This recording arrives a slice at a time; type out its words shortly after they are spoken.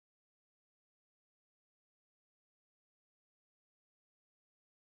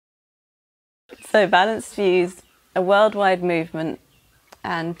So Balanced Views, a worldwide movement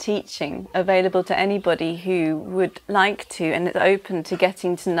and teaching available to anybody who would like to and is open to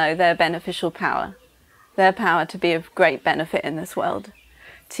getting to know their beneficial power, their power to be of great benefit in this world,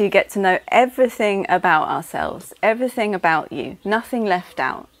 to get to know everything about ourselves, everything about you, nothing left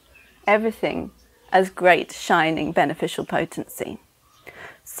out, everything as great, shining, beneficial potency.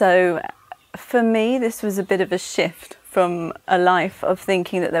 So for me, this was a bit of a shift from a life of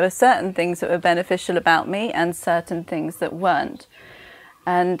thinking that there were certain things that were beneficial about me and certain things that weren't.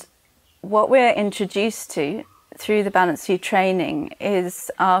 And what we're introduced to through the Balanced View training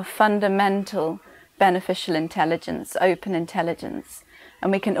is our fundamental beneficial intelligence, open intelligence.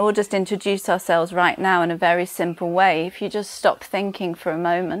 And we can all just introduce ourselves right now in a very simple way. If you just stop thinking for a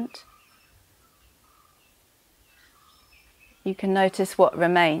moment, you can notice what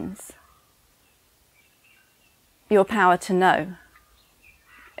remains. Your power to know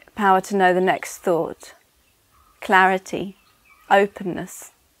the next thought, clarity,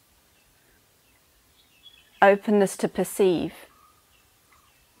 openness to perceiving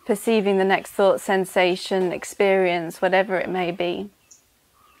the next thought, sensation, experience, whatever it may be.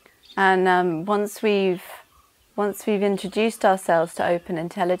 And once we've introduced ourselves to open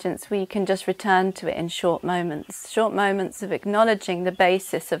intelligence, we can just return to it in short moments of acknowledging the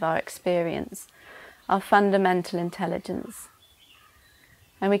basis of our experience, our fundamental intelligence.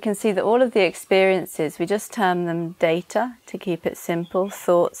 And we can see that all of the experiences, we just term them data to keep it simple,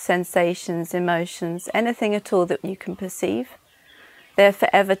 thoughts, sensations, emotions, anything at all that you can perceive. They're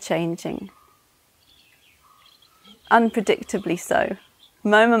forever changing, unpredictably so,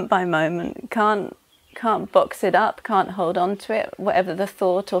 moment by moment. Can't box it up, can't hold on to it. Whatever the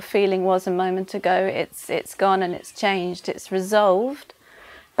thought or feeling was a moment ago, it's gone and it's changed, it's resolved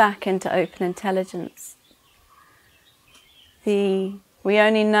back into open intelligence. We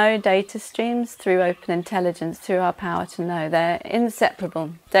only know data streams through open intelligence, through our power to know. They're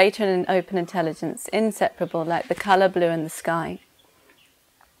inseparable. Data and open intelligence, inseparable, like the colour blue in the sky,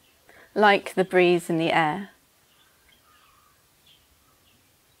 like the breeze in the air.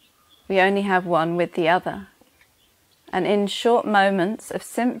 We only have one with the other. And in short moments of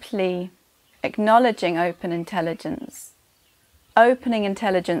simply acknowledging open intelligence, opening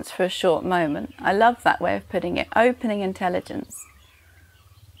intelligence for a short moment. I love that way of putting it, opening intelligence.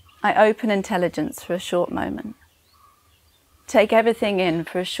 I open intelligence for a short moment. Take everything in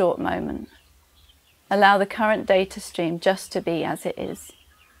for a short moment. Allow the current data stream just to be as it is.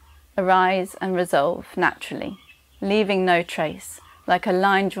 Arise and resolve naturally, leaving no trace, like a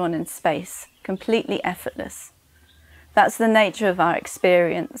line drawn in space, completely effortless. That's the nature of our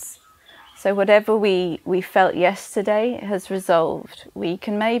experience. So whatever we felt yesterday has resolved. We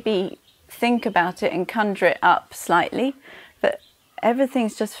can maybe think about it and conjure it up slightly, but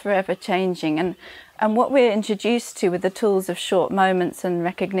everything's just forever changing. And what we're introduced to with the tools of short moments and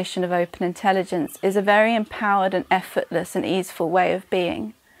recognition of open intelligence is a very empowered and effortless and easeful way of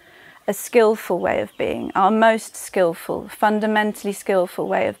being. A skillful way of being, our most skillful, fundamentally skillful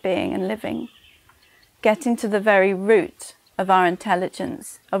way of being and living. Getting to the very root of our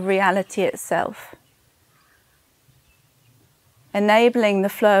intelligence, of reality itself. Enabling the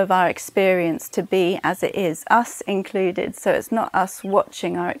flow of our experience to be as it is, us included. So it's not us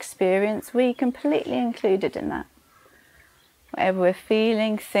watching our experience, we completely included in that. Whatever we're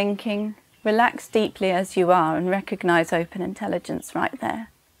feeling, thinking, relax deeply as you are and recognize open intelligence right there.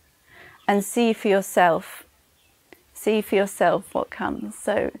 And see for yourself what comes.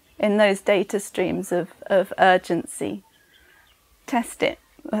 So in those data streams of urgency, test it.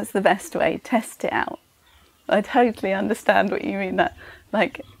 That's the best way. Test it out. I totally understand what you mean. That,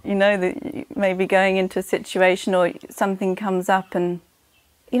 like, you know, that you may be going into a situation or something comes up and,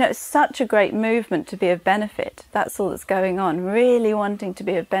 you know, it's such a great movement to be of benefit. That's all that's going on. Really wanting to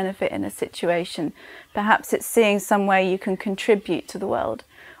be of benefit in a situation. Perhaps it's seeing some way you can contribute to the world,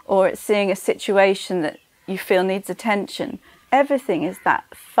 or it's seeing a situation that you feel needs attention. Everything is that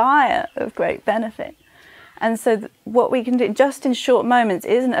fire of great benefit. And so what we can do just in short moments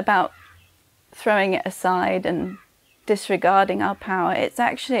isn't about throwing it aside and disregarding our power. It's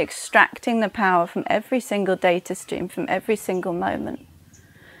actually extracting the power from every single data stream, from every single moment,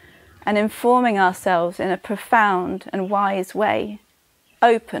 and informing ourselves in a profound and wise way,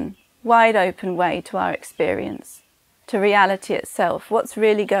 open, wide open way to our experience, to reality itself, what's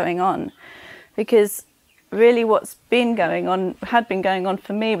really going on. Because really what's been going on, had been going on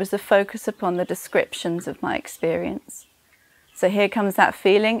for me, was the focus upon the descriptions of my experience. So here comes that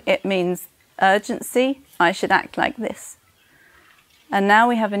feeling, it means urgency, I should act like this. And now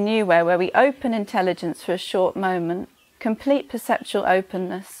we have a new way where we open intelligence for a short moment, complete perceptual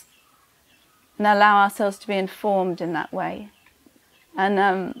openness, and allow ourselves to be informed in that way.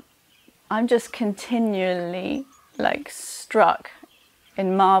 And I'm just continually like struck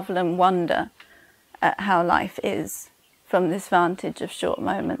in marvel and wonder at how life is from this vantage of short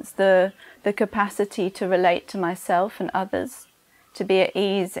moments. The capacity to relate to myself and others, to be at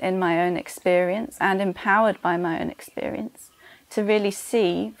ease in my own experience and empowered by my own experience, to really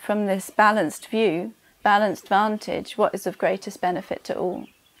see from this balanced view, balanced vantage, what is of greatest benefit to all.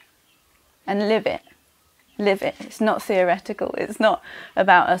 And live it. Live it. It's not theoretical. It's not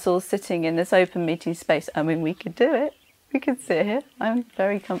about us all sitting in this open meeting space. I mean, we could do it. We could sit here. I'm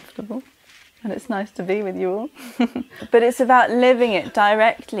very comfortable. And it's nice to be with you all. But it's about living it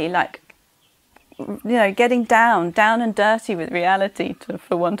directly, like, you know, getting down and dirty with reality,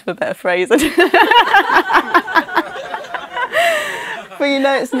 for want of a better phrase. But you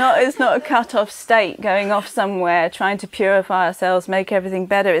know, it's not a cut-off state, going off somewhere, trying to purify ourselves, make everything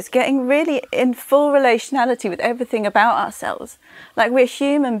better. It's getting really in full relationality with everything about ourselves. Like, we're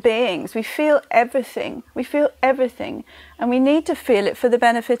human beings. We feel everything. We feel everything. And we need to feel it for the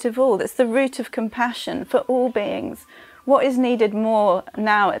benefit of all. It's the root of compassion for all beings. What is needed more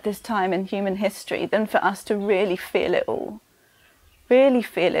now at this time in human history than for us to really feel it all? Really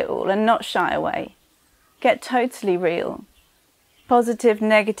feel it all and not shy away. Get totally real. Positive,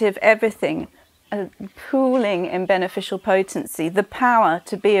 negative, everything, pooling in beneficial potency, the power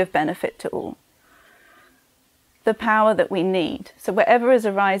to be of benefit to all. The power that we need. So whatever is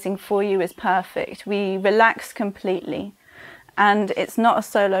arising for you is perfect. We relax completely, and it's not a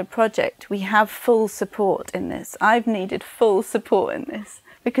solo project. We have full support in this. I've needed full support in this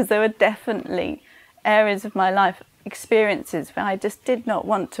because there were definitely areas of my life, experiences where I just did not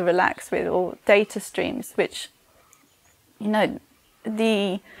want to relax with, or data streams, which, you know,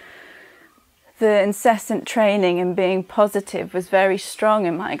 the incessant training in being positive was very strong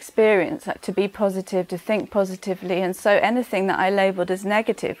in my experience, like to be positive, to think positively, and so anything that I labelled as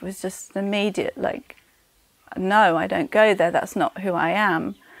negative was just immediate, like, no, I don't go there, that's not who I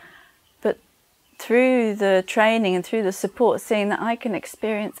am. But through the training and through the support, seeing that I can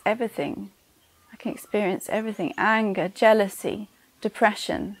experience everything. I can experience everything: anger, jealousy,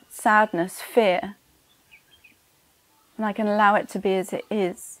 depression, sadness, fear. And I can allow it to be as it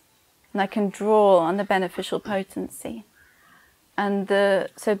is. And I can draw on the beneficial potency. And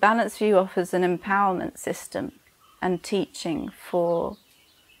so Balanced View offers an empowerment system and teaching for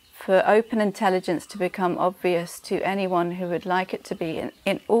open intelligence to become obvious to anyone who would like it to be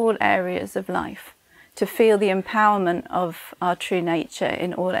in all areas of life, to feel the empowerment of our true nature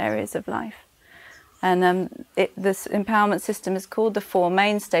in all areas of life. And this empowerment system is called the Four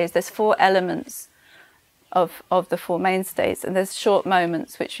Mainstays. There's 4 elements of the 4 mainstays, and there's short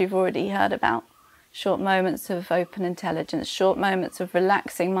moments, which we've already heard about. Short moments of open intelligence, short moments of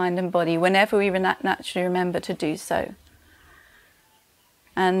relaxing mind and body whenever we naturally remember to do so.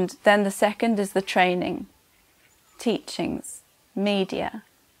 And then the second is the training, teachings, media,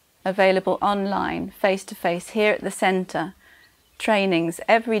 available online, face-to-face, here at the centre, trainings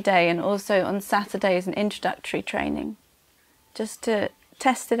every day, and also on Saturdays an introductory training, just to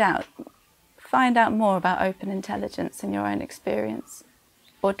test it out. Find out more about open intelligence in your own experience,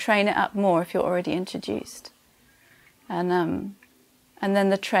 or train it up more if you're already introduced. And then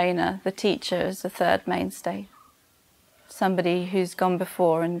the trainer, the teacher, is the third mainstay. Somebody who's gone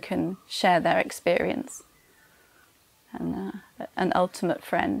before and can share their experience. And an ultimate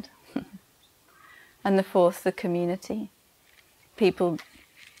friend. And the fourth, the community. People,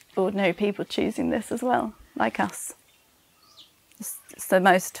 ordinary people choosing this as well, like us. It's the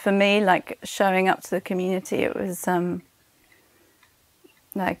most, for me, like showing up to the community, it was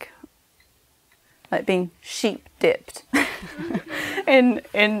like being sheep dipped in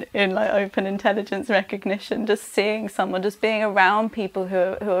like open intelligence recognition, just seeing someone, just being around people who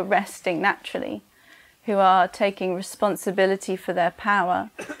are resting naturally, who are taking responsibility for their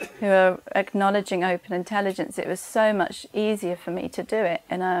power, who are acknowledging open intelligence. It was so much easier for me to do it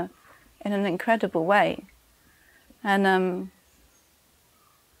in an incredible way. And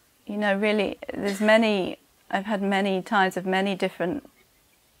you know, really, I've had many times of many different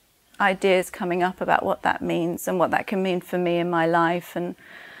ideas coming up about what that means and what that can mean for me in my life,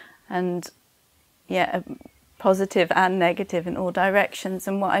 and yeah, positive and negative in all directions.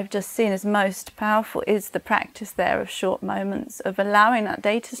 And what I've just seen as most powerful is the practice there of short moments, of allowing that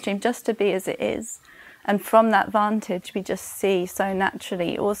data stream just to be as it is. And from that vantage, we just see so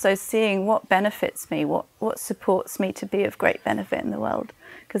naturally, also seeing what benefits me, what supports me to be of great benefit in the world.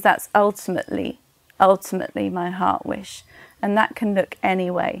 Because that's ultimately my heart wish. And that can look any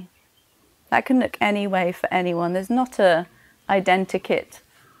way. That can look any way for anyone. There's not a identikit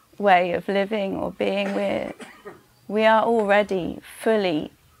way of living or being, we are already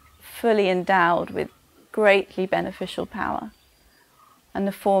fully endowed with greatly beneficial power. And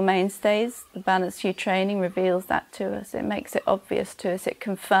the four mainstays, the Balanced View training, reveals that to us. It makes it obvious to us. It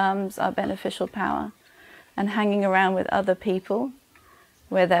confirms our beneficial power. And hanging around with other people,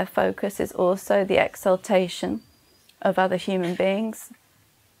 where their focus is also the exaltation of other human beings.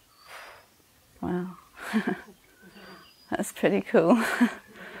 Wow. That's pretty cool.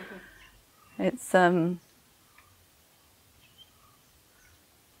 It's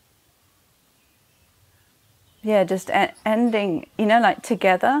yeah, just ending, you know, like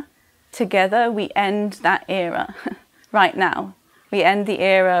together we end that era right now. We end the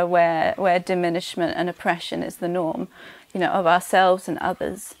era where diminishment and oppression is the norm, you know, of ourselves and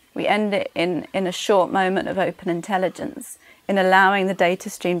others. We end it in a short moment of open intelligence, in allowing the data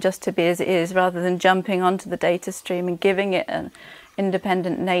stream just to be as it is, rather than jumping onto the data stream and giving it an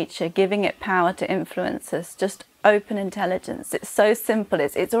independent nature, giving it power to influence us. Just open intelligence. It's so simple.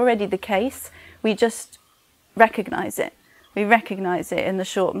 It's already the case. We just recognize it. We recognize it in the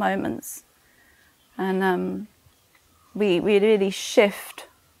short moments. And we really shift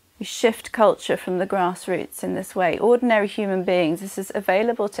culture from the grassroots in this way. Ordinary human beings, this is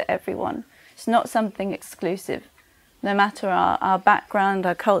available to everyone. It's not something exclusive. No matter our background,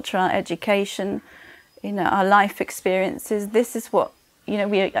 our culture, our education, you know, our life experiences, this is what, you know,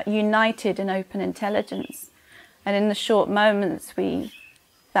 we are united in open intelligence. And in the short moments,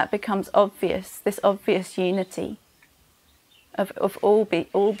 that becomes obvious, this obvious unity of all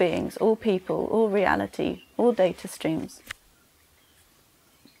beings, all people, all reality, all data streams.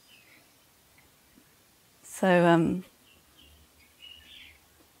 So,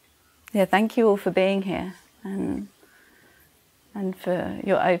 yeah, thank you all for being here and for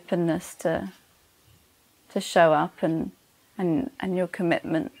your openness to show up and your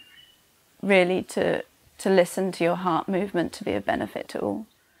commitment really to listen to your heart movement to be of benefit to all.